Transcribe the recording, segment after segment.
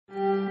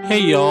Hey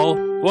y'all,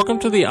 welcome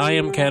to the I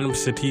Am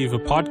Cannabis Sativa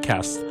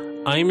podcast.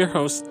 I am your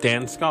host,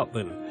 Dan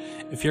Scotland.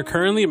 If you're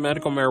currently a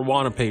medical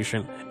marijuana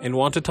patient and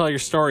want to tell your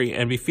story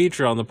and be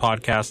featured on the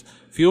podcast,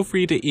 feel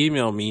free to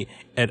email me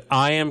at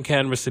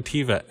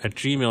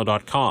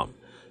iamcannabissativa@gmail.com.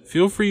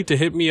 Feel free to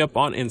hit me up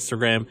on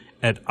Instagram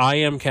at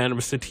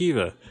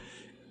iamcannabissativa.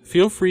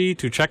 Feel free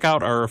to check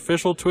out our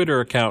official Twitter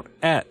account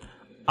at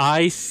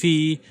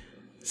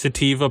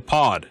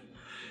ICSativaPod.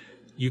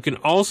 You can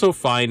also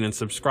find and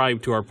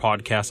subscribe to our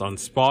podcast on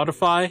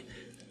Spotify,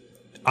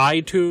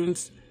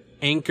 iTunes,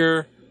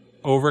 Anchor,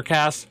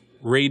 Overcast,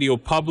 Radio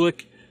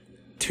Public,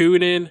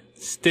 TuneIn,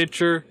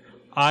 Stitcher,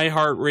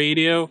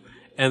 iHeartRadio,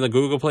 and the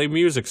Google Play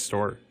Music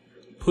Store.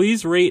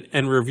 Please rate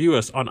and review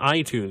us on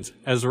iTunes,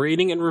 as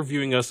rating and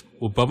reviewing us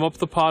will bump up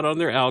the pod on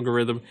their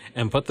algorithm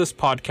and put this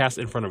podcast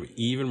in front of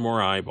even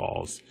more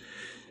eyeballs.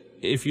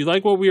 If you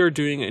like what we are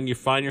doing and you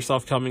find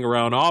yourself coming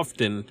around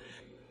often,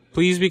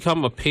 please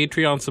become a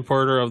Patreon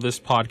supporter of this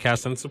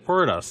podcast and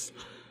support us.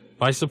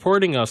 By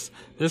supporting us,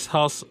 this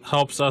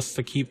helps us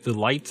to keep the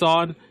lights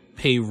on,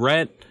 pay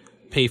rent,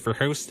 pay for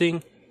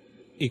hosting,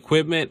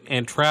 equipment,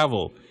 and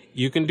travel.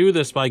 You can do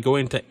this by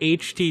going to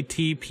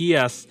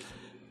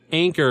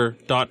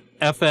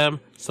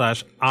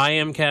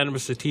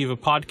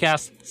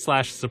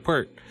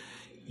https://anchor.fm/iamcannabissativapodcast/support.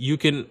 You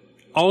can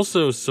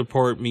also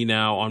support me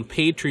now on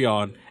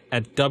Patreon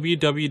at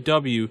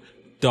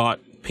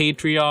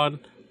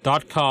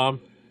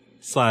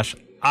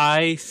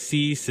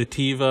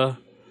www.patreon.com/ICSativa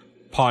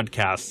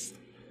podcast.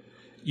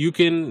 You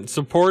can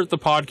support the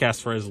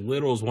podcast for as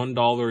little as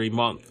 $1 a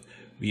month.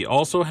 We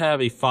also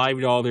have a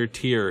 $5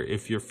 tier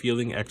if you're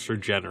feeling extra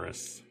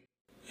generous.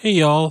 Hey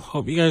y'all,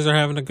 hope you guys are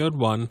having a good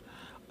one.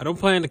 I don't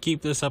plan to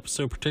keep this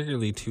episode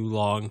particularly too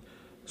long,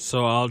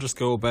 so I'll just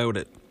go about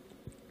it.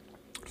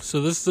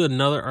 So this is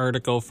another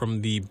article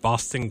from the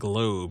Boston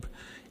Globe,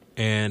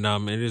 and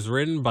it is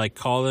written by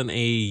Colin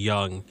A.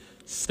 Young,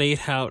 State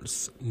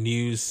House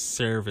News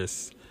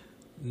Service,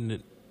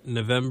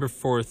 November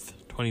 4th,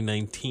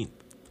 2019.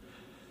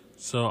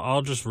 So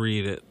I'll just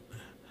read it.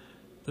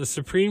 The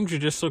Supreme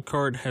Judicial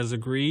Court has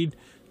agreed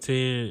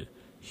to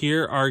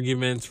hear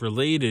arguments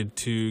related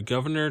to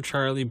Governor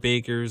Charlie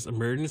Baker's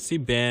emergency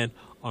ban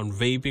on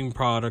vaping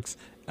products,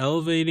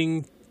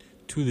 elevating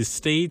to the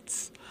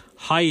state's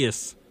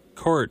highest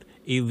court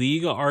a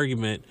legal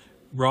argument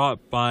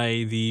brought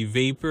by the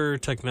Vapor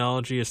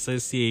Technology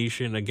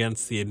Association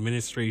against the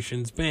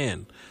administration's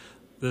ban.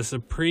 The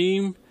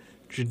Supreme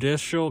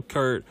Judicial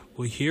Court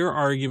will hear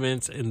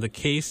arguments in the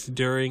case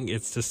during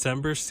its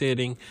December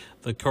sitting,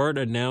 the court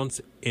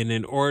announced in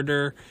an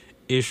order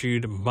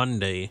issued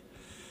Monday.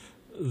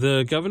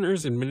 The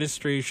governor's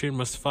administration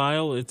must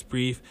file its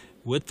brief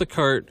with the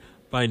court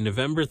by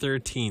November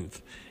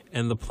 13th,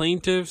 and the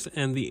plaintiffs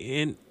and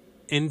the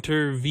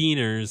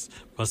interveners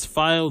must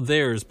file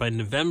theirs by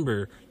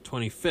November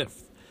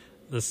 25th.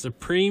 The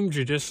Supreme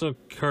Judicial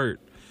Court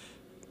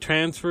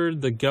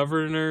transferred the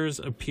governor's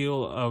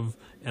appeal of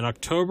an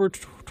October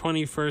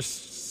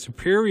 21st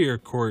Superior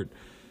Court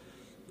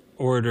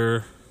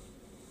order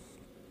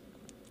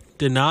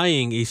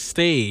denying a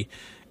stay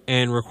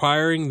and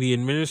requiring the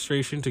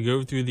administration to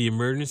go through the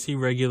emergency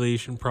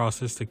regulation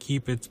process to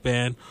keep its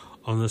ban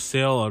on the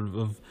sale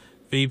of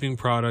vaping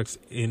products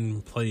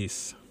in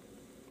place.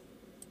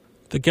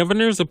 The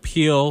governor's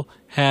appeal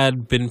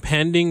had been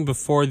pending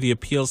before the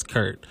appeals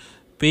court.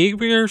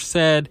 Baker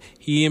said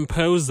he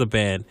imposed the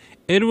ban.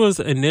 It was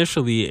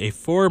initially a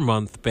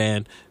 4-month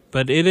ban,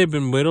 but it had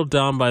been whittled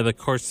down by the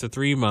courts to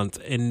 3 months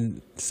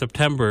in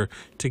September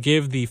to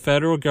give the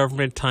federal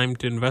government time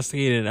to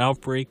investigate an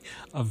outbreak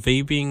of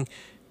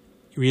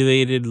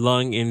vaping-related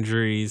lung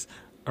injuries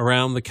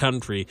around the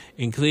country,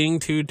 including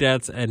 2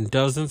 deaths and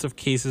dozens of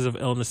cases of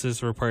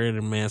illnesses reported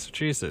in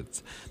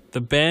Massachusetts.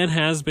 The ban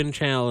has been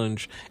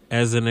challenged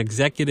as an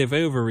executive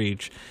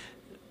overreach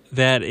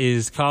that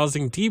is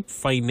causing deep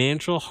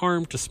financial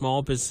harm to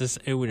small business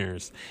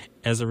owners.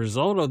 As a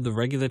result of the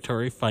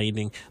regulatory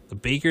finding, the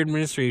Baker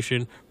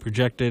administration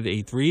projected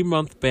a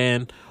 3-month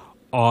ban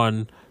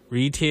on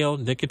retail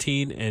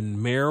nicotine and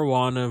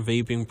marijuana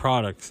vaping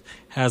products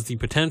has the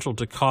potential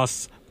to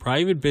cost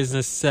private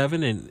business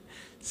 $7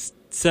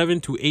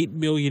 to $8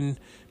 million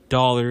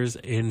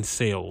in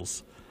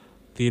sales.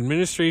 The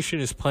administration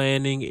is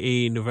planning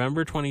a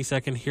November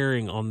 22nd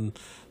hearing on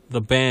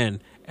the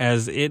ban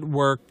as it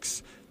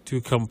works to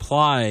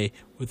comply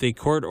with a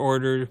court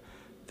order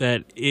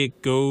that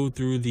it go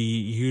through the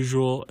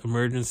usual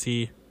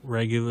emergency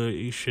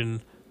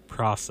regulation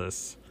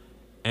process.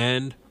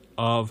 End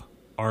of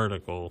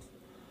article.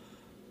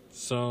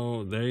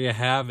 So there you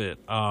have it.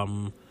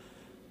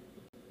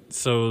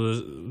 So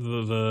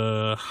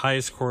the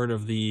highest court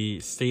of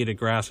the state of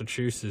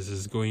Grassachusetts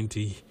is going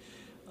to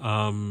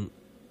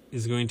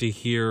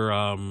hear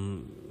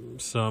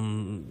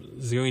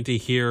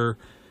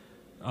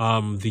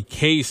the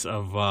case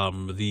of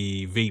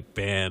the vape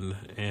ban,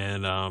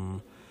 and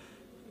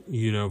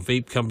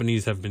vape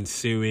companies have been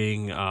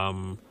suing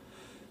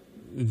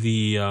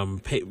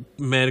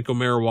medical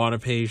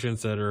marijuana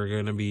patients that are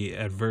going to be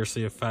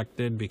adversely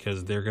affected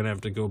because they're going to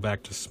have to go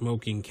back to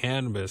smoking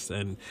cannabis.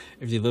 And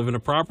if they live in a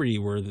property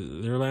where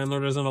their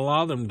landlord doesn't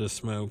allow them to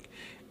smoke,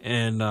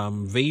 and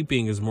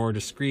vaping is more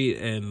discreet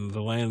and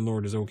the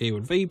landlord is okay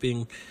with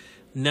vaping,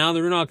 now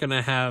they're not going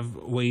to have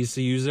ways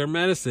to use their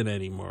medicine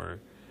anymore,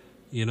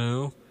 you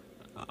know?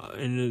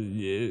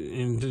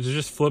 And to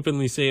just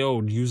flippantly say,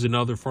 oh, use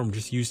another form,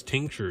 just use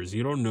tinctures.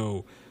 You don't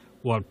know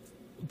what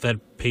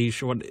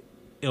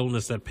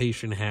illness that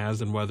patient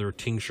has and whether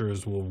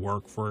tinctures will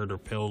work for it or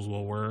pills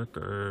will work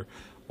or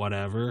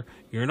whatever.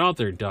 You're not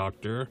their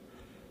doctor.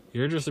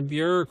 You're just a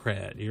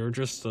bureaucrat. You're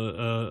just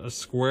a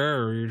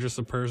square. Or you're just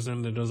a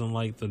person that doesn't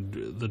like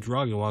the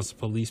drug and wants to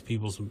police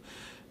people's,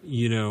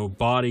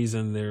 bodies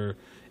and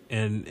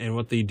and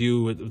what they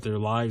do with their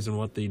lives and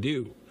what they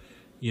do.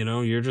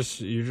 You're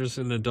just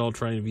an adult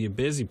trying to be a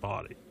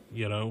busybody.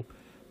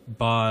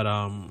 But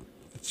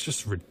it's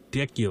just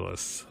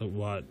ridiculous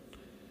what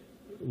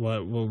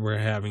we're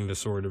having to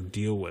sort of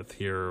deal with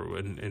here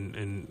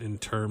in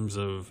terms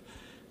of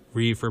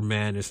reefer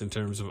madness, in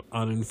terms of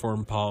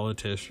uninformed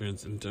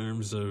politicians, in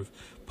terms of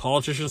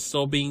politicians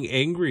still being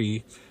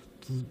angry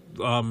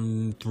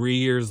 3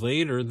 years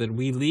later that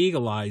we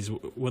legalize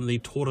when they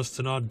told us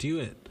to not do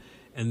it,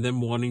 and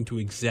them wanting to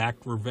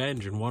exact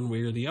revenge in one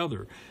way or the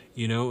other.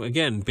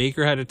 Again,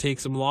 Baker had to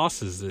take some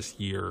losses this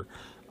year.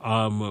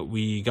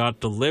 We got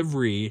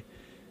delivery.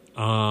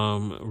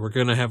 We're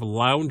going to have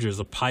lounges,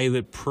 a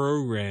pilot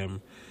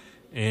program.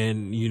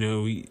 And,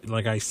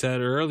 like I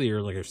said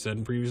earlier, like I've said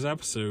in previous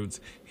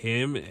episodes,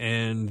 him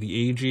and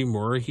the AG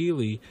Maura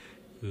Healey,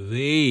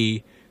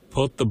 they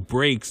put the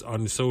brakes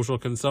on social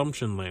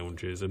consumption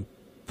lounges and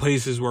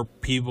places where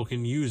people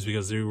can use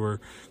because they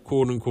were,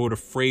 quote unquote,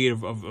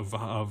 afraid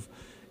of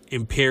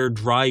impaired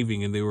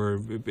driving, and they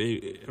were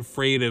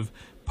afraid of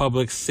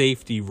public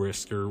safety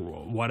risk or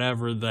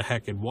whatever the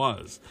heck it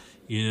was.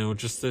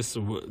 Just this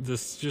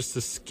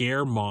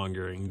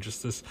scaremongering,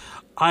 just this.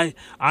 I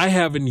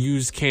haven't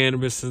used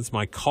cannabis since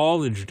my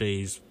college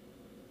days,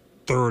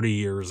 30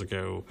 years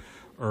ago,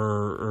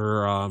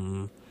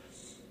 or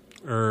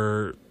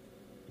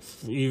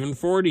even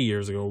 40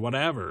 years ago,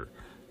 whatever.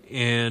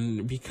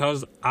 And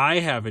because I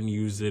haven't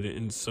used it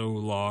in so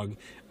long,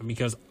 and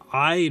because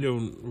I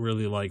don't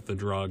really like the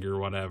drug or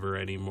whatever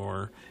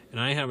anymore, and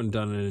I haven't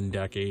done it in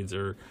decades,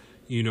 or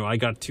I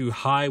got too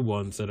high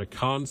once at a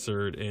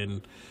concert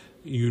and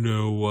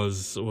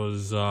was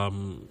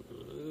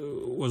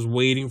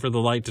waiting for the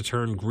light to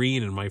turn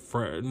green, and my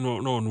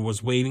friend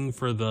was waiting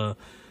for the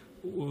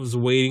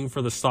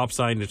stop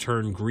sign to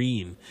turn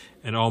green,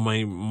 and all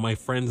my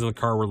friends in the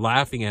car were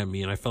laughing at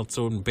me, and I felt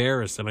so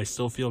embarrassed, and I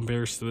still feel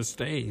embarrassed to this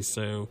day.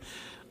 So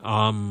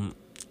I'm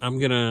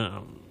going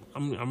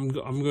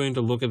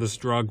to look at this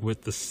drug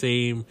with the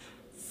same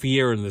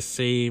fear and the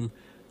same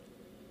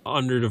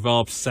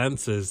underdeveloped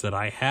senses that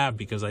I have,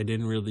 because I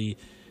didn't build an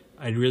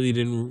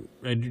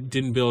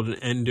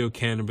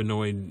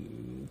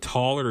endocannabinoid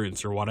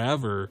tolerance or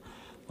whatever,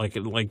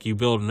 like you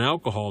build an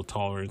alcohol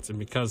tolerance, and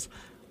because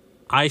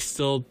I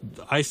still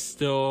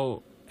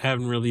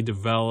haven't really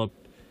developed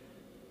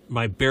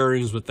my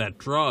bearings with that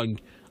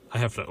drug, I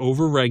have to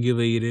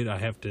overregulate it. I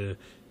have to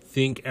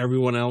think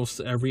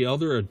every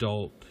other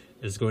adult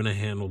is going to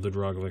handle the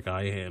drug like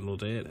I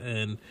handled it,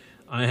 and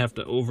I have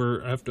to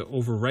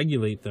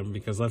overregulate them,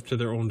 because left to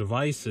their own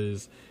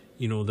devices,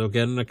 they'll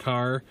get in a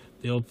car,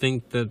 they'll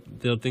think the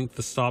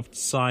stop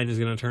sign is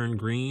going to turn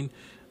green,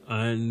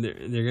 and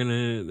they're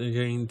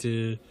going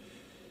to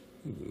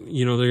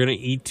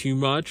eat too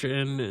much,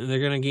 and they're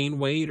going to gain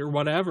weight or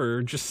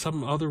whatever, just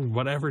some other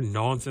whatever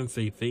nonsense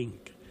they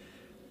think.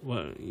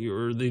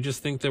 Or they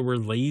just think that we're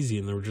lazy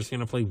and they're just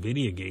going to play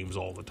video games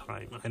all the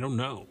time. I don't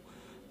know.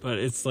 But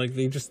it's like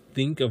they just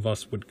think of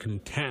us with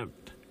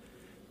contempt,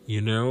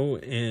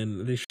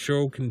 and they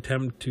show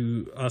contempt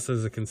to us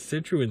as a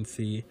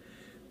constituency,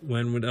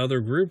 when with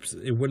other groups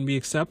it wouldn't be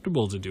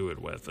acceptable to do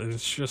it with. And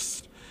it's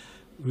just,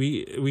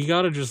 we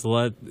got to just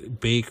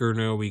let Baker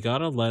know, we got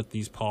to let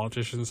these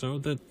politicians know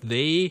that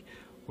they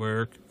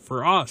work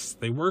for us.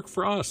 They work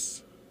for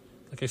us.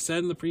 Like I said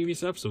in the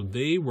previous episode,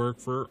 they work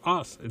for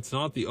us. It's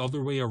not the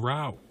other way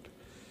around.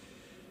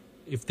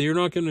 If they're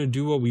not going to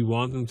do what we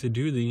want them to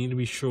do, they need to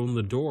be shown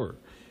the door.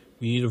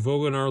 We need to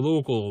vote in our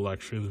local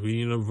elections. We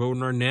need to vote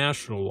in our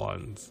national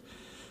ones.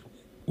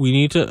 We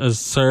need to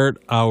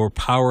assert our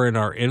power and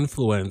our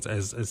influence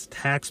as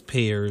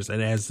taxpayers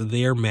and as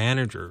their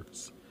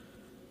managers.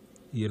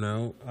 We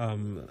do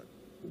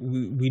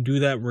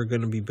that, we're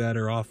going to be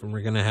better off, and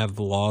we're going to have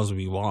the laws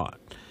we want.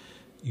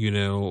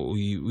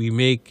 We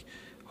make...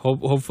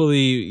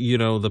 Hopefully,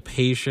 the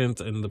patient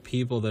and the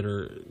people that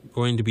are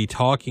going to be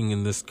talking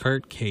in this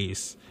court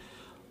case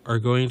are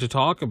going to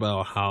talk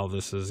about how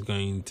this is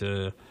going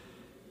to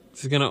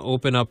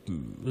open up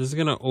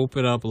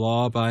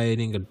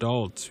law-abiding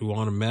adults who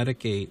want to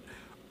medicate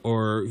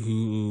or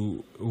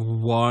who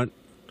want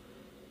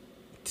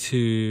to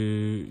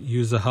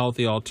use a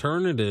healthy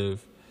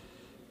alternative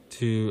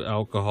to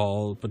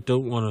alcohol but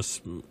don't want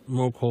to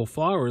smoke whole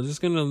flower, this is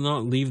going to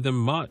not leave them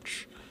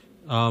much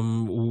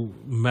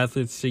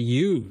methods to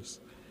use.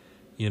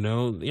 You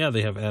know, yeah,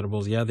 they have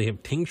edibles, yeah, they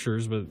have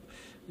tinctures, but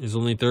there's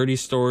only 30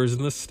 stores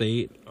in the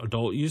state,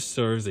 adult use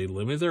stores. They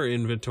limit their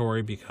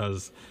inventory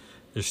because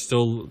there's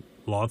still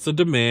lots of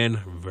demand,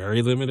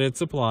 very limited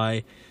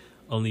supply,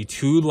 only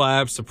 2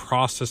 labs to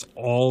process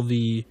all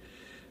the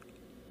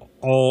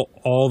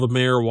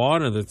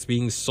marijuana that's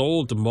being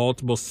sold to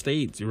multiple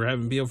states. You're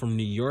having people from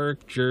New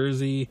York,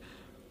 Jersey,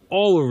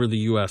 all over the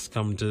U.S.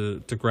 come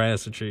to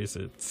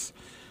Grassachusetts.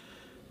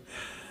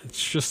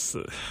 It's just,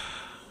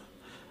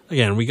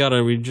 again, we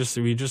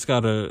just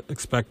gotta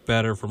expect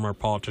better from our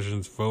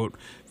politicians. Vote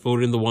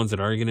in the ones that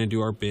are gonna do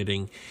our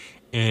bidding,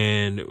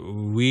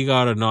 and we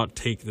gotta not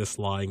take this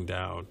lying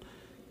down.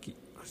 I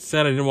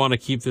said I didn't want to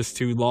keep this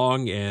too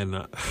long,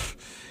 and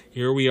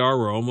here we are.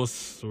 We're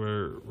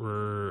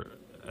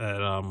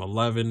at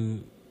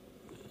 11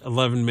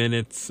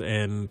 minutes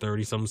and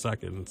 30 some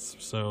seconds.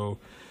 So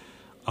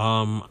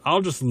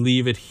I'll just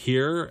leave it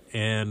here,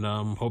 and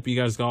hope you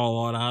guys got a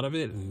lot out of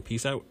it, and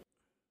peace out.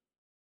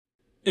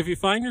 If you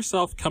find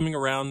yourself coming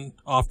around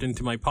often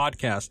to my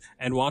podcast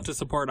and want to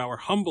support our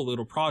humble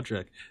little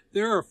project,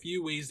 there are a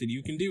few ways that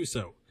you can do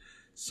so.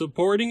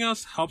 Supporting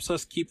us helps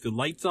us keep the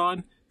lights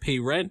on, pay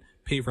rent,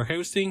 pay for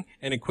hosting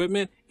and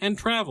equipment, and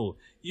travel.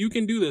 You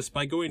can do this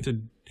by going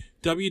to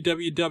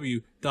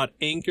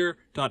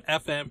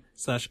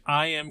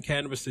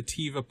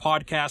www.anchor.fm/IamCannabisSativa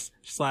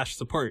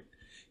podcast/support.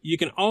 You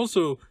can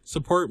also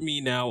support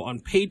me now on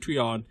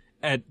Patreon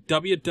at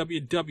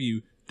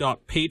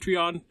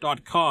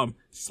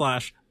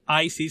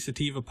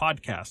www.patreon.com/ICSativa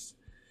podcast.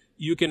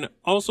 You can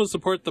also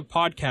support the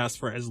podcast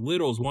for as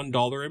little as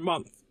 $1 a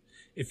month.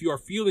 If you are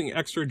feeling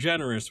extra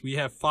generous, we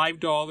have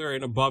 $5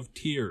 and above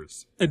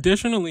tiers.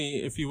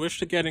 Additionally, if you wish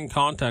to get in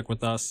contact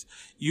with us,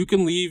 you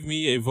can leave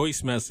me a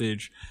voice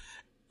message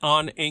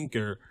on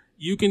Anchor.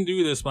 You can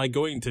do this by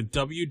going to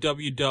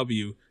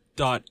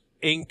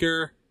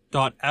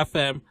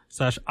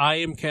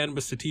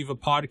www.anchor.fm/IamCannabisSativa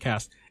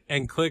podcast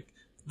and click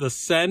the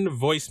send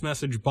voice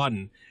message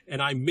button,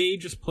 and I may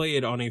just play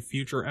it on a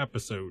future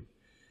episode.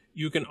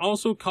 You can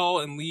also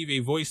call and leave a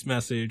voice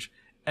message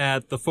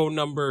at the phone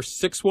number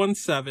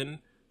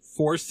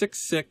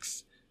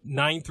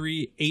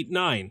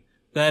 617-466-9389.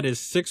 That is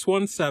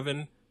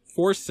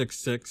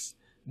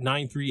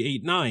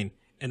 617-466-9389,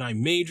 and I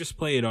may just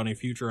play it on a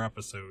future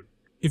episode.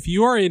 If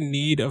you are in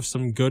need of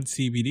some good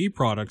CBD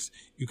products,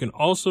 you can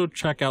also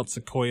check out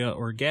Sequoia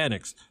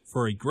Organics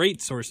for a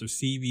great source of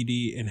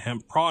CBD and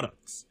hemp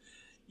products.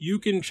 You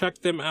can check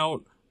them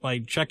out by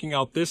checking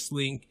out this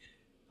link,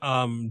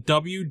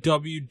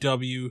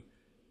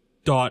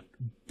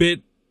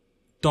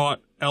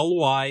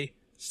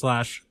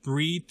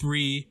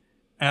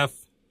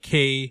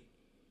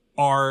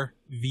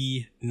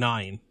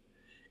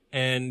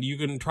 And you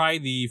can try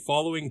the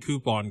following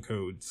coupon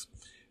codes: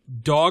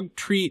 Dog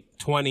Treat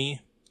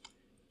 20,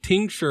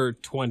 Tincture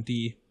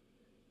 20,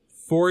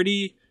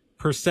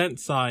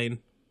 40%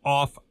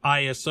 off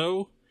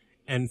ISO,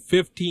 and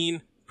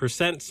 15%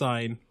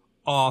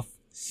 off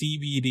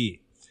CBD.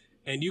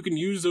 And you can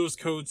use those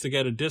codes to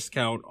get a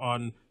discount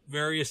on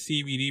various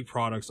CBD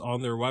products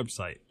on their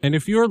website. And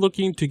if you're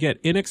looking to get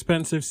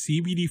inexpensive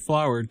CBD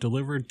flower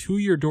delivered to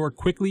your door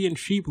quickly and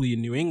cheaply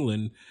in New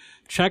England,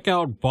 check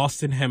out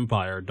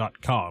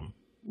BostonHempire.com,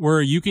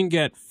 where you can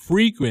get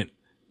frequent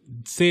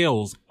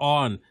sales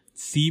on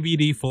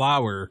CBD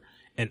flower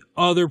and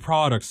other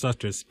products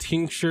such as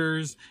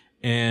tinctures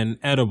and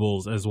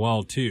edibles as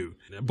well too.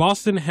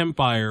 Boston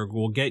Hempire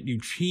will get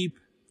you cheap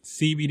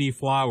CBD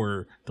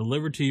flower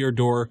delivered to your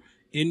door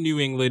in New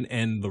England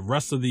and the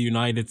rest of the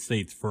United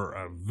States for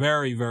a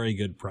very, very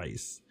good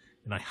price.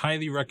 And I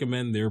highly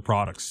recommend their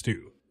products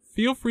too.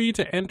 Feel free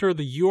to enter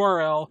the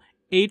URL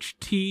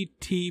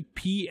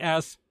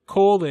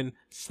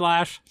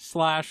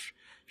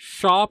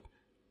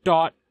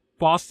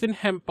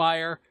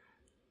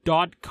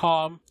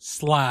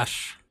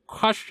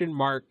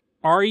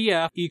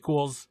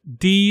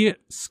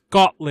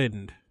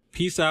Scotland.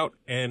 Peace out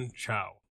and ciao.